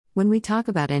When we talk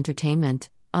about entertainment,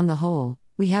 on the whole,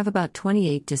 we have about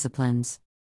 28 disciplines.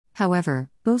 However,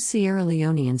 most Sierra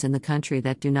Leoneans in the country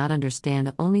that do not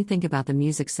understand only think about the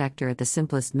music sector at the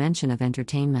simplest mention of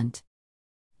entertainment.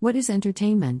 What is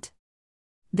entertainment?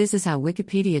 This is how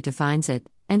Wikipedia defines it.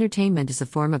 Entertainment is a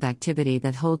form of activity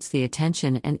that holds the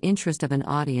attention and interest of an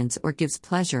audience or gives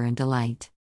pleasure and delight.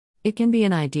 It can be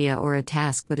an idea or a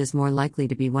task, but is more likely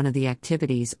to be one of the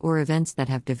activities or events that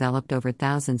have developed over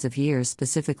thousands of years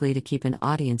specifically to keep an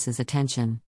audience's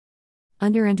attention.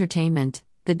 Under entertainment,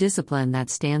 the discipline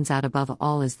that stands out above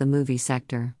all is the movie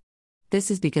sector. This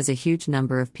is because a huge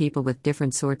number of people with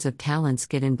different sorts of talents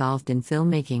get involved in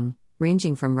filmmaking,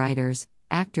 ranging from writers,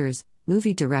 actors,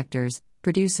 movie directors,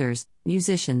 producers,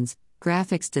 musicians,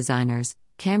 graphics designers,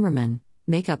 cameramen,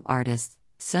 makeup artists,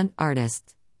 stunt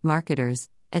artists, marketers,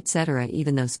 etc.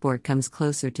 Even though sport comes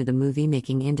closer to the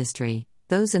movie-making industry,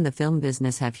 those in the film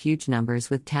business have huge numbers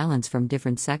with talents from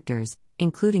different sectors,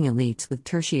 including elites with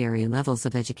tertiary levels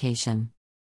of education.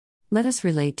 Let us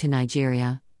relate to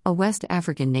Nigeria, a West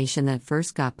African nation that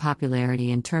first got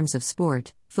popularity in terms of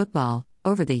sport, football,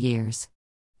 over the years.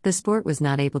 The sport was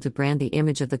not able to brand the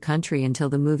image of the country until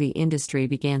the movie industry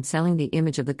began selling the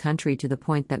image of the country to the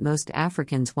point that most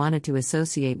Africans wanted to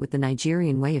associate with the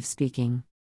Nigerian way of speaking.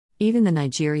 Even the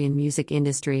Nigerian music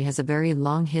industry has a very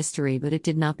long history, but it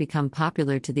did not become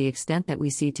popular to the extent that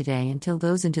we see today until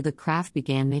those into the craft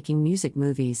began making music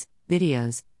movies,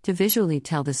 videos, to visually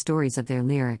tell the stories of their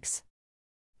lyrics.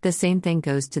 The same thing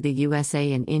goes to the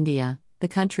USA and India, the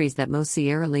countries that most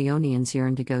Sierra Leoneans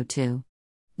yearn to go to.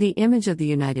 The image of the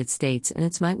United States and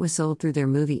its might was sold through their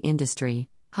movie industry,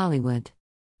 Hollywood.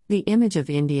 The image of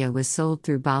India was sold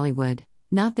through Bollywood,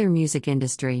 not their music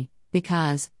industry,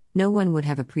 because no one would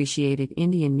have appreciated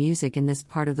Indian music in this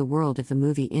part of the world if the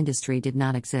movie industry did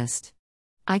not exist.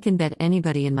 I can bet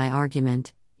anybody in my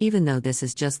argument, even though this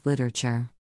is just literature.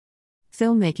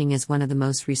 Filmmaking is one of the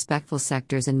most respectful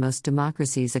sectors in most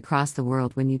democracies across the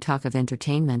world when you talk of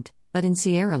entertainment, but in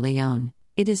Sierra Leone,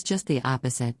 it is just the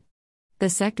opposite. The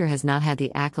sector has not had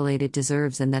the accolade it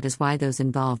deserves, and that is why those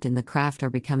involved in the craft are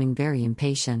becoming very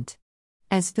impatient.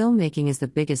 As filmmaking is the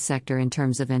biggest sector in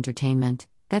terms of entertainment,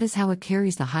 that is how it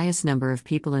carries the highest number of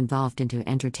people involved into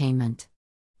entertainment.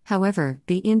 However,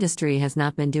 the industry has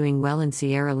not been doing well in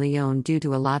Sierra Leone due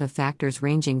to a lot of factors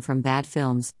ranging from bad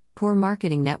films, poor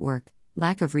marketing network,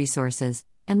 lack of resources,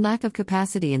 and lack of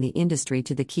capacity in the industry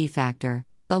to the key factor,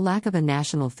 the lack of a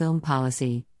national film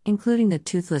policy, including the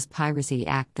Toothless Piracy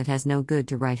Act that has no good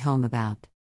to write home about.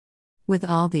 With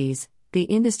all these, the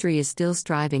industry is still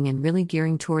striving and really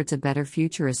gearing towards a better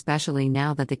future, especially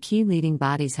now that the key leading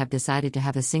bodies have decided to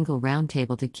have a single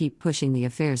roundtable to keep pushing the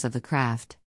affairs of the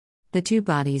craft. The two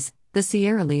bodies, the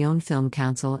Sierra Leone Film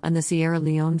Council and the Sierra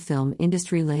Leone Film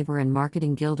Industry Labor and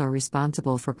Marketing Guild, are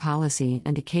responsible for policy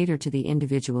and to cater to the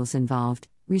individuals involved,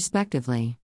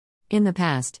 respectively. In the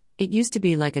past, it used to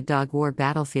be like a dog war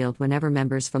battlefield whenever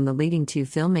members from the leading two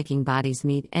filmmaking bodies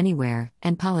meet anywhere,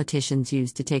 and politicians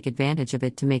used to take advantage of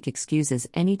it to make excuses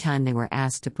anytime they were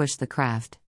asked to push the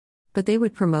craft. But they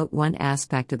would promote one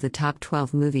aspect of the top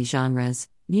 12 movie genres,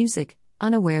 music,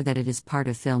 unaware that it is part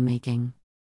of filmmaking.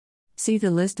 See the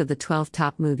list of the 12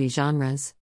 top movie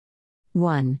genres.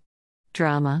 1.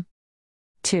 Drama.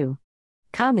 2.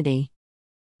 Comedy.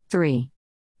 3.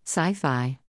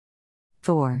 Sci-fi.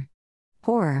 4.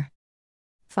 Horror.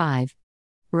 5.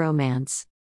 Romance.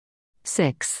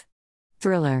 6.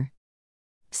 Thriller.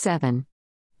 7.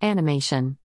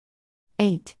 Animation.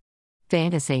 8.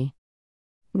 Fantasy.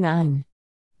 9.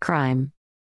 Crime.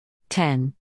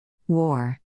 10.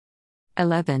 War.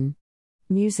 11.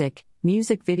 Music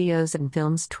videos and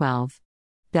films. 12.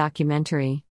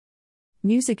 Documentary.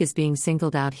 Music is being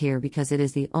singled out here because it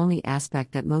is the only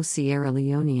aspect that most Sierra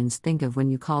Leoneans think of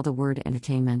when you call the word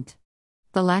entertainment.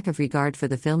 The lack of regard for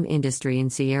the film industry in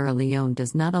Sierra Leone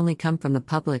does not only come from the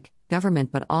public, government,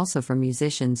 but also from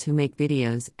musicians who make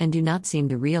videos and do not seem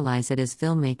to realize it as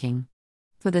filmmaking.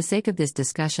 For the sake of this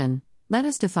discussion, let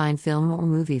us define film or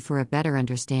movie for a better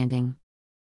understanding.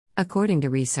 According to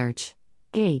research,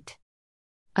 8.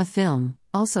 A film,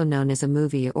 also known as a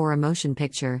movie or a motion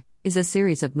picture, is a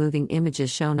series of moving images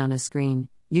shown on a screen,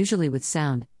 usually with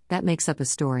sound, that makes up a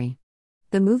story.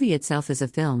 The movie itself is a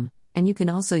film, and you can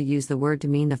also use the word to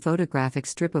mean the photographic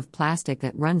strip of plastic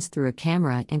that runs through a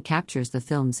camera and captures the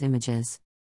film's images.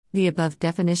 The above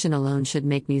definition alone should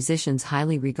make musicians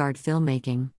highly regard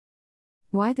filmmaking.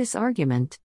 Why this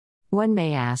argument? One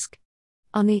may ask.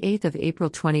 On the 8th of April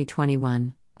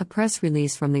 2021, a press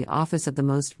release from the office of the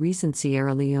most recent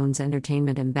Sierra Leone's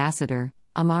entertainment ambassador,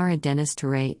 Amara Dennis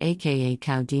Touré aka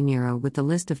Cao De Niro with the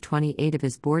list of 28 of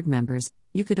his board members,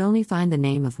 you could only find the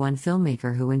name of one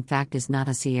filmmaker who in fact is not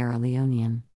a Sierra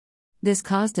Leonean. This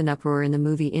caused an uproar in the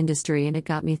movie industry, and it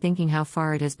got me thinking how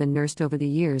far it has been nursed over the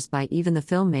years by even the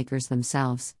filmmakers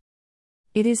themselves.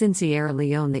 It is in Sierra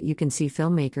Leone that you can see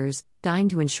filmmakers dying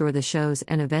to ensure the shows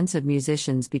and events of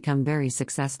musicians become very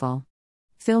successful.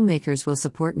 Filmmakers will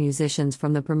support musicians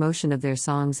from the promotion of their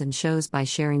songs and shows by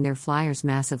sharing their flyers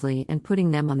massively and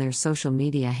putting them on their social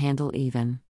media handle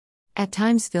even. At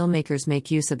times filmmakers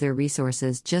make use of their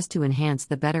resources just to enhance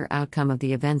the better outcome of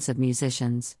the events of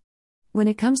musicians. When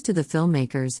it comes to the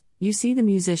filmmakers, you see the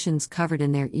musicians covered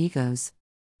in their egos.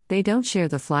 They don't share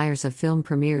the flyers of film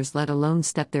premieres, let alone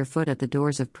step their foot at the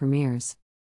doors of premieres.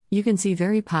 You can see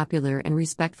very popular and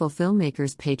respectful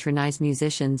filmmakers patronize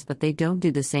musicians, but they don't do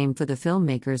the same for the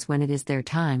filmmakers when it is their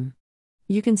time.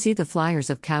 You can see the flyers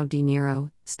of Cao De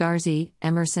Niro, Starzy,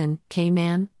 Emerson,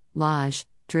 K-Man, Lodge,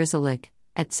 Drizzlick,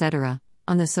 etc.,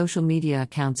 on the social media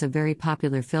accounts of very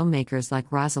popular filmmakers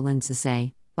like Rosalind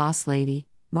Sasay, Boss Lady,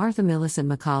 Martha Millicent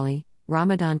Macaulay,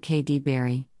 Ramadan K.D.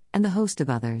 Barry, and the host of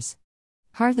others.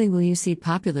 Hardly will you see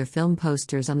popular film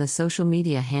posters on the social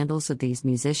media handles of these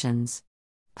musicians.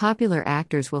 Popular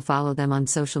actors will follow them on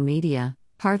social media,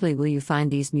 hardly will you find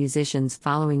these musicians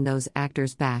following those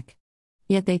actors back.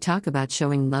 Yet they talk about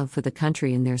showing love for the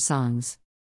country in their songs.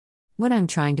 What I'm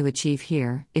trying to achieve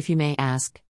here, if you may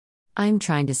ask? I'm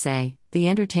trying to say, the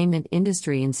entertainment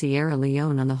industry in Sierra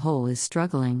Leone on the whole is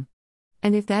struggling.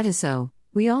 And if that is so,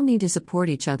 we all need to support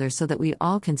each other so that we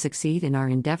all can succeed in our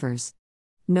endeavors.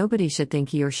 Nobody should think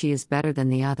he or she is better than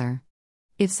the other.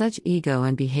 If such ego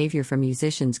and behavior from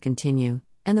musicians continue,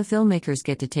 and the filmmakers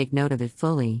get to take note of it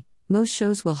fully, most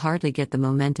shows will hardly get the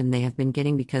momentum they have been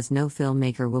getting because no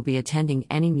filmmaker will be attending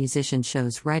any musician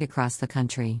shows right across the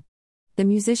country. The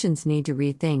musicians need to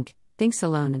rethink, thinks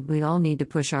alone, and we all need to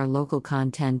push our local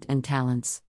content and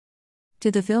talents.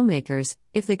 To the filmmakers,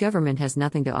 if the government has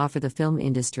nothing to offer the film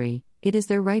industry, it is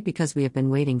their right because we have been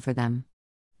waiting for them.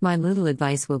 My little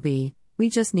advice will be, we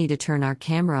just need to turn our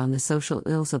camera on the social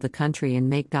ills of the country and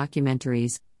make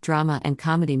documentaries, drama and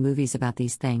comedy movies about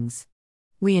these things.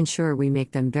 We ensure we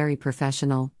make them very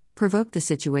professional, provoke the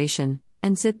situation,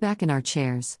 and sit back in our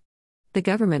chairs. The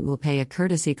government will pay a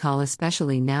courtesy call,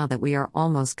 especially now that we are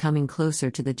almost coming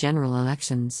closer to the general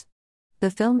elections.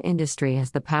 The film industry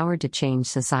has the power to change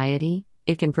society.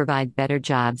 It can provide better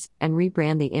jobs and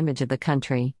rebrand the image of the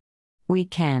country. We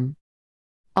can.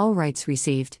 All rights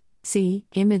reserved. See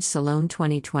Image Salon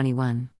 2021.